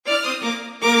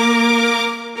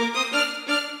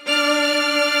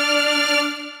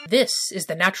This is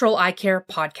the Natural Eye Care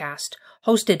Podcast,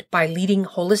 hosted by leading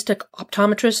holistic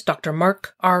optometrist Dr.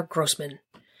 Mark R. Grossman.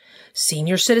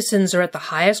 Senior citizens are at the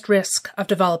highest risk of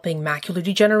developing macular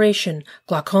degeneration,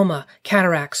 glaucoma,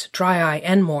 cataracts, dry eye,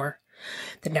 and more.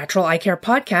 The Natural Eye Care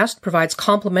Podcast provides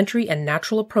complementary and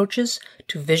natural approaches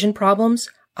to vision problems,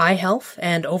 eye health,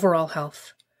 and overall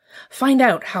health. Find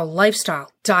out how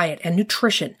lifestyle, diet, and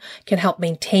nutrition can help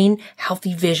maintain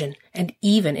healthy vision and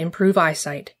even improve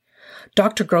eyesight.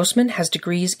 Dr. Grossman has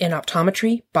degrees in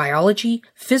optometry, biology,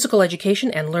 physical education,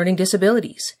 and learning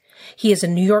disabilities. He is a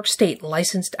New York State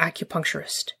licensed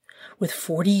acupuncturist. With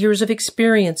 40 years of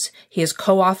experience, he has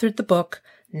co-authored the book,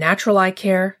 Natural Eye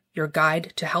Care, Your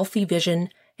Guide to Healthy Vision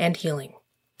and Healing.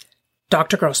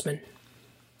 Dr. Grossman.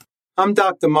 I'm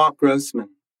Dr. Mark Grossman,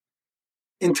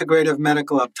 integrative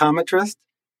medical optometrist,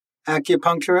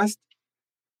 acupuncturist,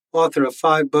 author of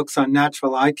 5 books on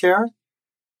natural eye care,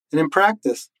 and in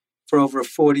practice for over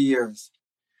 40 years.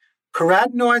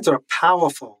 Carotenoids are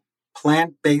powerful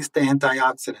plant-based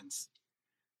antioxidants.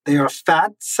 They are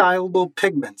fat-soluble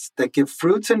pigments that give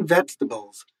fruits and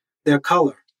vegetables their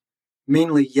color,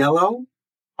 mainly yellow,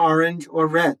 orange, or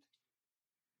red.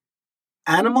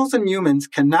 Animals and humans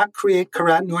cannot create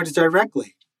carotenoids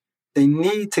directly. They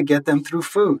need to get them through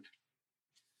food.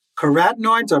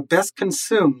 Carotenoids are best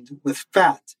consumed with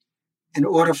fat in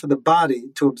order for the body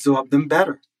to absorb them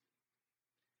better.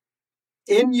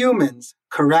 In humans,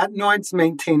 carotenoids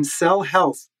maintain cell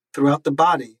health throughout the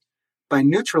body by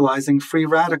neutralizing free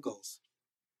radicals,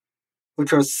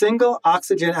 which are single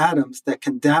oxygen atoms that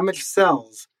can damage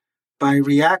cells by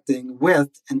reacting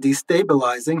with and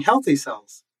destabilizing healthy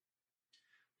cells.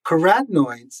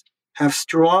 Carotenoids have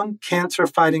strong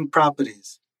cancer-fighting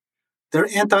properties.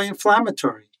 They're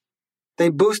anti-inflammatory. They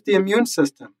boost the immune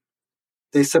system.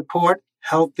 They support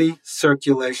healthy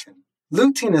circulation.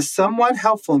 Lutein is somewhat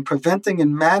helpful in preventing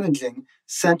and managing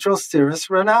central serous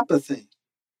retinopathy.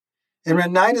 In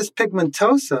retinitis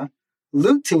pigmentosa,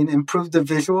 lutein improved the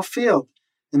visual field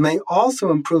and may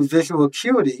also improve visual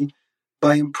acuity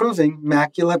by improving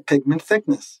macular pigment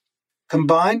thickness.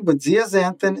 Combined with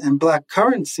zeaxanthin and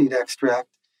blackcurrant seed extract,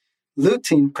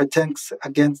 lutein protects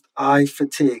against eye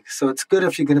fatigue, so it's good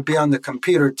if you're going to be on the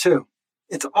computer too.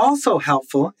 It's also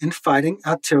helpful in fighting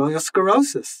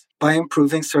arteriosclerosis by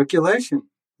improving circulation.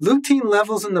 Lutein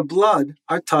levels in the blood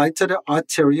are tied to the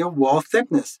arterial wall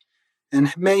thickness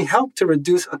and may help to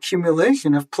reduce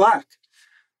accumulation of plaque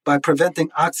by preventing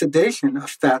oxidation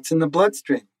of fats in the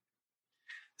bloodstream.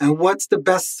 And what's the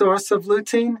best source of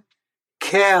lutein?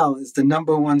 Kale is the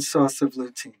number one source of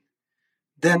lutein.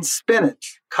 Then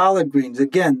spinach, collard greens,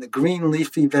 again, the green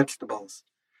leafy vegetables.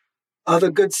 Other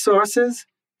good sources?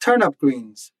 Turnip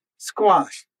greens,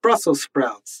 squash, Brussels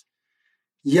sprouts,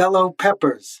 yellow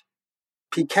peppers,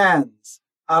 pecans,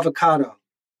 avocado.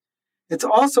 It's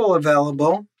also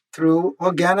available through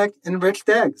organic enriched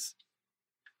eggs.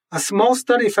 A small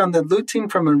study found that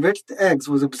lutein from enriched eggs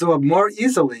was absorbed more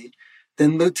easily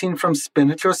than lutein from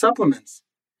spinach or supplements.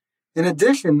 In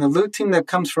addition, the lutein that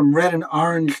comes from red and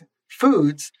orange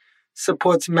foods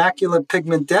supports macular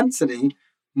pigment density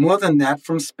more than that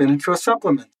from spinach or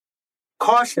supplements.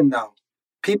 Caution though,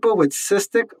 people with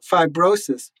cystic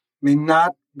fibrosis may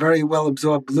not very well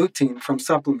absorb lutein from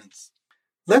supplements.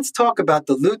 Let's talk about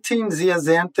the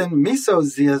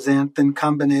lutein-zeaxanthin-mesozeaxanthin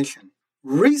combination.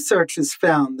 Research has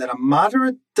found that a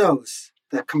moderate dose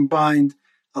that combined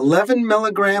 11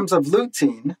 milligrams of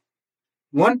lutein,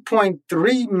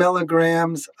 1.3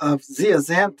 milligrams of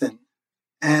zeaxanthin,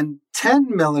 and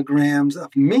 10 milligrams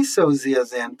of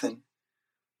mesozeaxanthin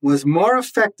was more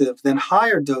effective than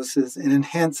higher doses in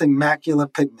enhancing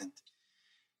macular pigment,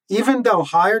 even though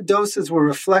higher doses were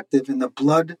reflective in the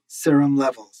blood serum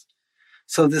levels.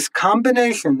 So this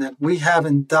combination that we have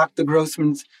in Dr.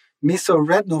 Grossman's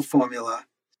mesoretinal formula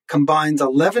combines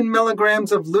 11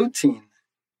 milligrams of lutein,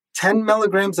 10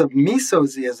 milligrams of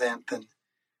mesozeaxanthin,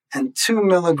 and 2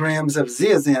 milligrams of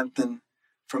zeaxanthin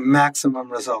for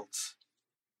maximum results.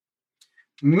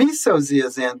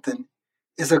 Mesozeaxanthin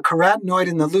is a carotenoid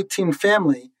in the lutein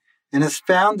family and is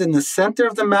found in the center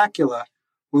of the macula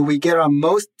where we get our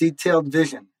most detailed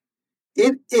vision.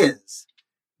 It is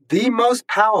the most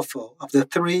powerful of the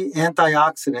 3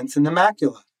 antioxidants in the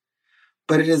macula,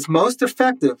 but it is most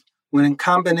effective when in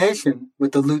combination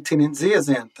with the lutein and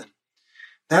zeaxanthin.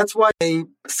 That's why a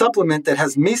supplement that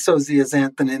has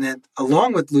mesozeaxanthin in it,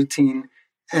 along with lutein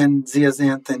and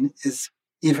zeaxanthin, is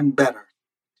even better.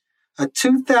 A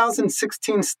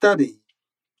 2016 study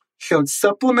showed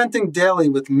supplementing daily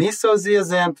with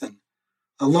mesozeaxanthin,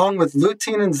 along with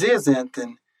lutein and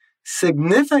zeaxanthin,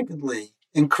 significantly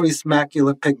increased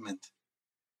macular pigment.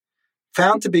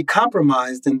 found to be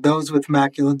compromised in those with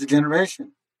macular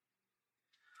degeneration.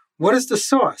 What is the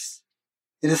source?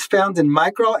 It is found in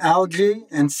microalgae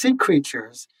and sea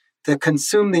creatures that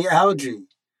consume the algae,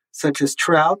 such as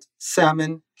trout,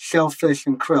 salmon, shellfish,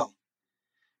 and krill.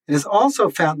 It is also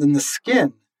found in the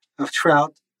skin of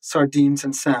trout, sardines,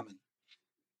 and salmon.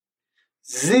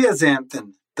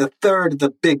 Zeaxanthin, the third of the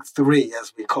big three,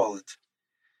 as we call it.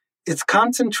 It's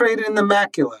concentrated in the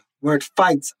macula, where it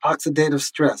fights oxidative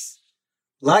stress.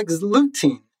 Like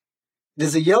lutein, it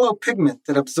is a yellow pigment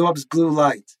that absorbs blue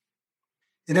light.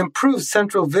 It improves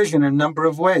central vision in a number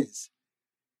of ways.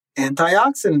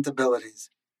 Antioxidant abilities,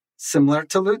 similar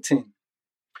to lutein.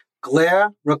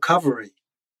 Glare recovery.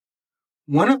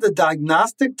 One of the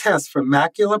diagnostic tests for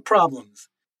macular problems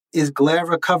is glare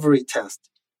recovery test,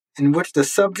 in which the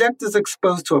subject is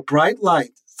exposed to a bright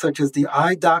light, such as the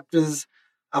eye doctor's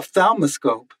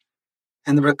ophthalmoscope,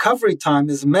 and the recovery time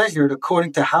is measured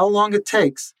according to how long it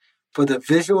takes for the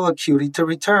visual acuity to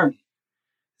return.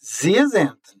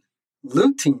 Zeaxanthin,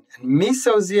 lutein, and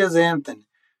mesozeaxanthin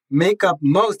make up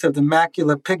most of the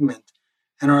macular pigment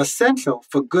and are essential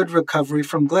for good recovery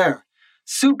from glare.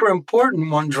 Super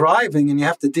important when driving and you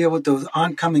have to deal with those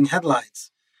oncoming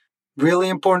headlights. Really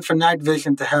important for night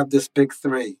vision to have this big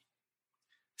three.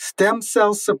 Stem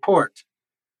cell support.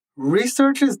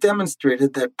 Researchers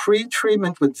demonstrated that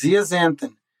pre-treatment with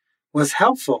zeaxanthin was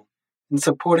helpful in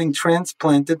supporting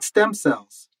transplanted stem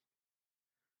cells.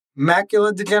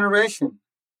 Macular degeneration.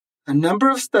 A number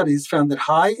of studies found that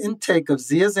high intake of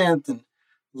zeaxanthin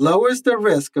lowers the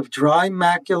risk of dry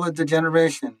macular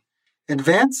degeneration,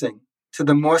 advancing to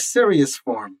the more serious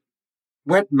form,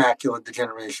 wet macular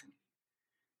degeneration.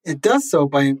 It does so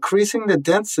by increasing the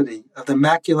density of the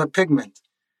macular pigment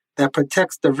that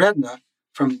protects the retina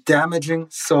from damaging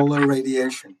solar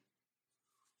radiation.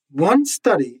 One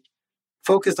study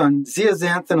focused on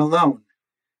zeaxanthin alone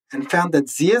and found that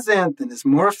zeaxanthin is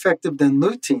more effective than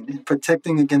lutein in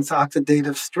protecting against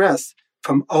oxidative stress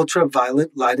from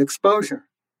ultraviolet light exposure.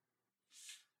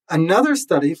 Another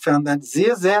study found that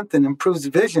zeaxanthin improves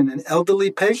vision in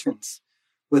elderly patients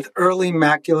with early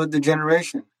macular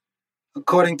degeneration,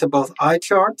 according to both eye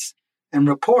charts and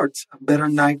reports of better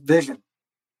night vision.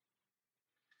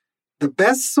 The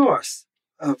best source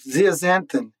of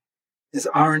zeaxanthin is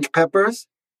orange peppers,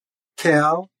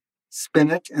 kale,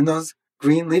 spinach, and those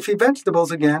green leafy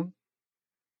vegetables again.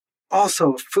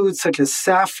 Also, foods such as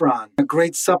saffron, a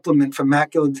great supplement for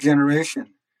macular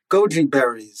degeneration. Goji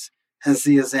berries has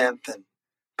zeaxanthin.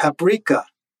 Paprika,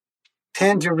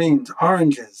 tangerines,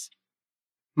 oranges,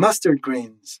 mustard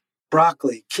greens,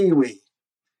 broccoli, kiwi.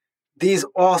 These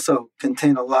also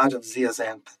contain a lot of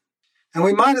zeaxanthin. And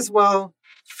we might as well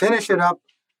finish it up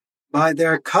by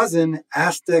their cousin,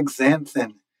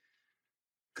 astaxanthin.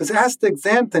 Because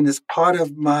astaxanthin is part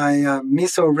of my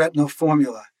mesoretinal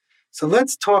formula. So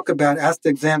let's talk about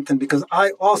astaxanthin because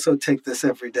I also take this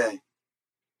every day.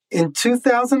 In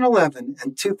 2011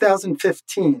 and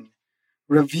 2015,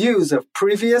 reviews of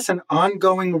previous and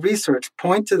ongoing research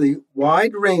point to the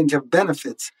wide range of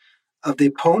benefits of the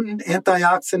potent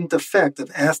antioxidant effect of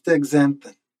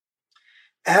astaxanthin.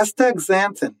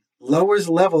 Astaxanthin lowers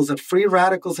levels of free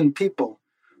radicals in people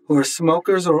who are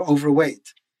smokers or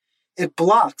overweight. It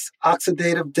blocks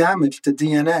oxidative damage to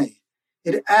DNA.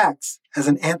 It acts as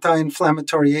an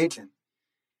anti-inflammatory agent.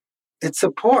 It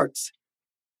supports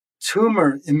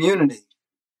tumor immunity.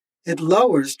 It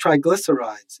lowers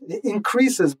triglycerides. It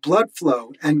increases blood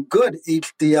flow and good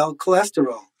HDL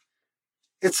cholesterol.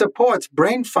 It supports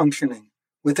brain functioning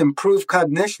with improved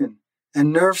cognition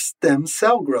and nerve stem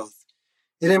cell growth.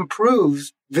 It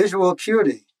improves visual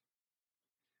acuity.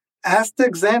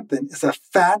 Astaxanthin is a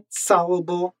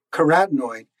fat-soluble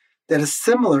carotenoid that is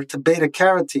similar to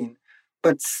beta-carotene,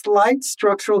 but slight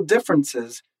structural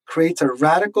differences creates a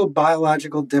radical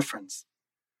biological difference.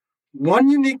 One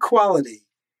unique quality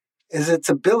is its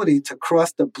ability to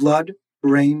cross the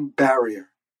blood-brain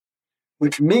barrier,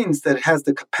 which means that it has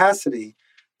the capacity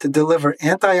to deliver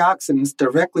antioxidants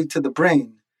directly to the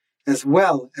brain, as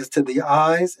well as to the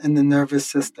eyes and the nervous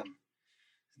system.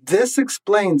 This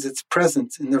explains its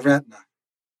presence in the retina.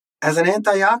 As an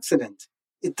antioxidant,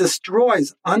 it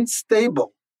destroys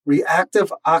unstable,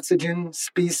 reactive oxygen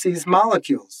species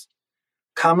molecules,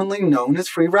 commonly known as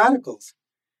free radicals,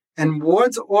 and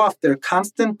wards off their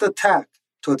constant attack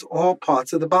towards all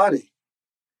parts of the body.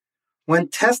 When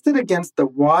tested against a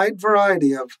wide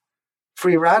variety of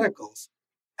free radicals,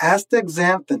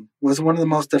 astaxanthin was one of the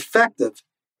most effective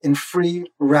in free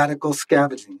radical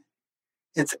scavenging.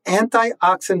 Its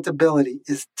antioxidant ability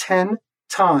is 10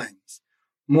 times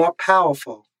more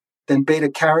powerful than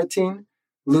beta-carotene,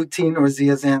 lutein, or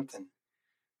zeaxanthin.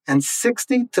 and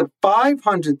 60 to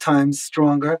 500 times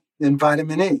stronger than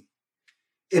vitamin E.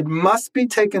 It must be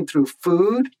taken through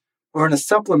food or in a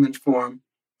supplement form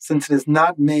since it is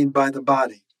not made by the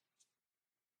body.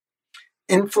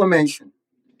 Inflammation.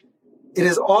 It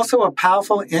is also a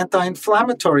powerful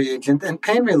anti-inflammatory agent and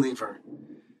pain reliever.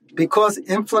 Because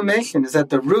inflammation is at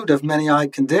the root of many eye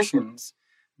conditions,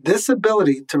 this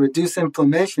ability to reduce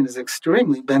inflammation is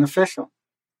extremely beneficial.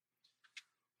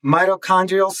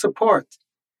 Mitochondrial support.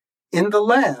 In the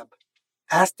lab,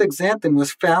 astaxanthin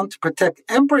was found to protect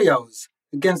embryos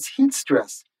against heat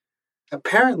stress,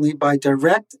 apparently by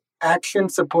direct action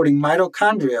supporting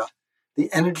mitochondria, the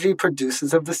energy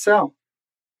producers of the cell.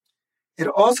 It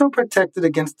also protected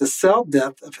against the cell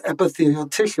death of epithelial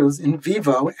tissues in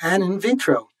vivo and in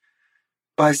vitro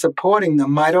by supporting the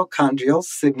mitochondrial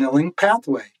signaling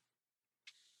pathway.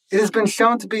 It has been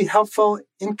shown to be helpful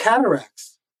in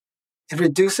cataracts. It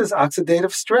reduces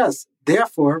oxidative stress,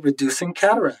 therefore reducing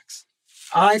cataracts.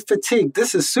 Eye fatigue.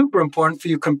 This is super important for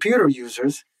you computer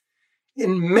users.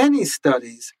 In many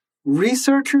studies,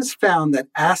 researchers found that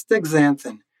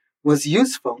astaxanthin was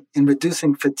useful in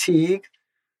reducing fatigue,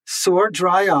 sore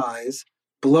dry eyes,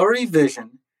 blurry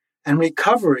vision, and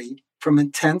recovery from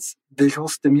intense visual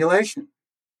stimulation.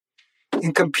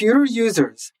 In computer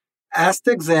users,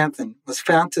 astaxanthin was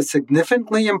found to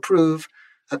significantly improve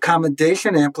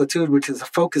accommodation amplitude, which is a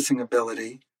focusing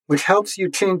ability, which helps you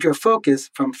change your focus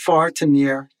from far to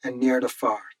near and near to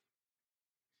far.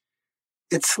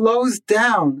 It slows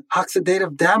down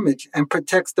oxidative damage and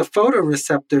protects the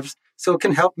photoreceptors so it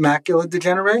can help macular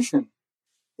degeneration.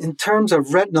 In terms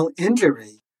of retinal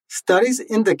injury, studies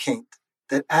indicate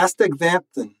that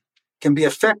astaxanthin can be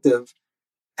effective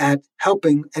at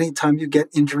helping anytime you get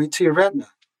injury to your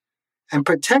retina and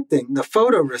protecting the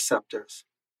photoreceptors.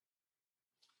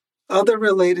 Other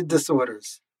related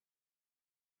disorders.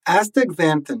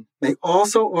 Astaxanthin may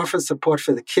also offer support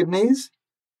for the kidneys,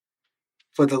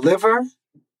 for the liver,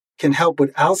 can help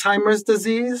with Alzheimer's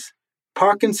disease,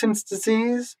 Parkinson's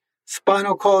disease,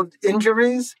 spinal cord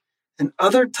injuries, and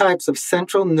other types of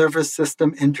central nervous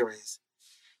system injuries.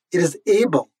 It is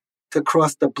able to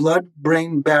cross the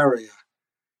blood-brain barrier,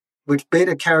 which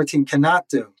beta-carotene cannot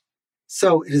do,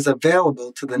 so it is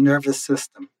available to the nervous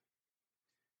system.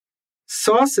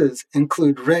 Sources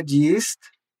include red yeast,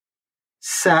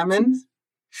 salmon,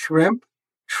 shrimp,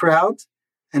 trout,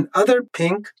 and other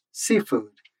pink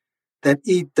seafood that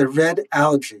eat the red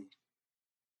algae.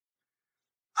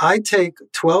 I take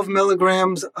 12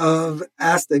 milligrams of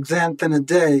astaxanthin a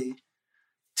day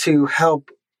to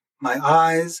help my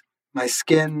eyes, my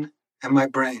skin, and my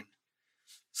brain.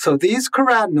 So these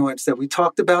carotenoids that we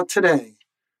talked about today,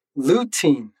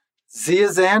 lutein,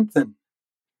 zeaxanthin,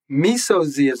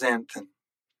 mesozeaxanthin,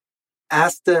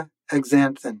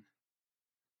 astaxanthin,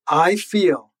 I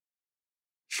feel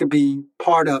should be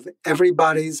part of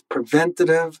everybody's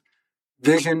preventative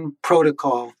vision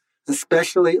protocol,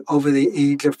 especially over the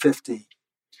age of 50.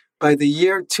 By the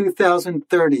year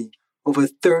 2030, over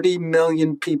 30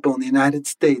 million people in the United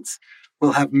States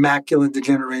will have macular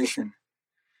degeneration.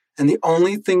 And the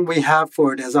only thing we have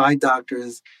for it as eye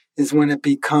doctors is when it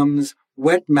becomes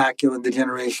wet macular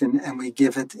degeneration and we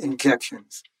give it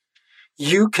injections.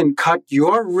 You can cut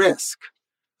your risk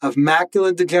of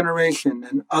macular degeneration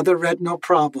and other retinal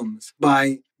problems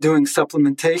by doing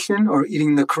supplementation or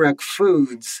eating the correct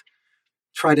foods.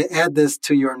 Try to add this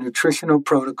to your nutritional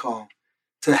protocol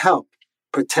to help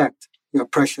protect your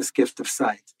precious gift of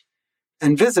sight.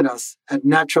 And visit us at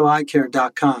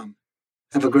naturalecare.com.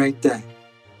 Have a great day.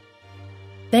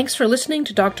 Thanks for listening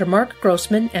to Dr. Mark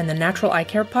Grossman and the Natural Eye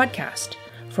Care Podcast.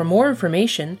 For more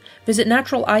information, visit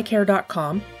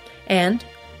naturalecare.com and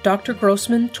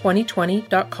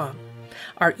drgrossman2020.com.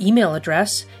 Our email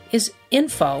address is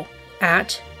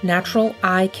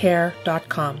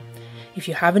info@naturalecare.com. If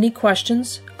you have any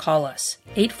questions, call us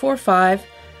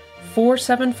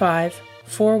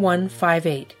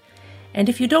 845-475-4158. And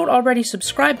if you don't already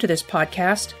subscribe to this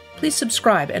podcast, please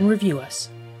subscribe and review us.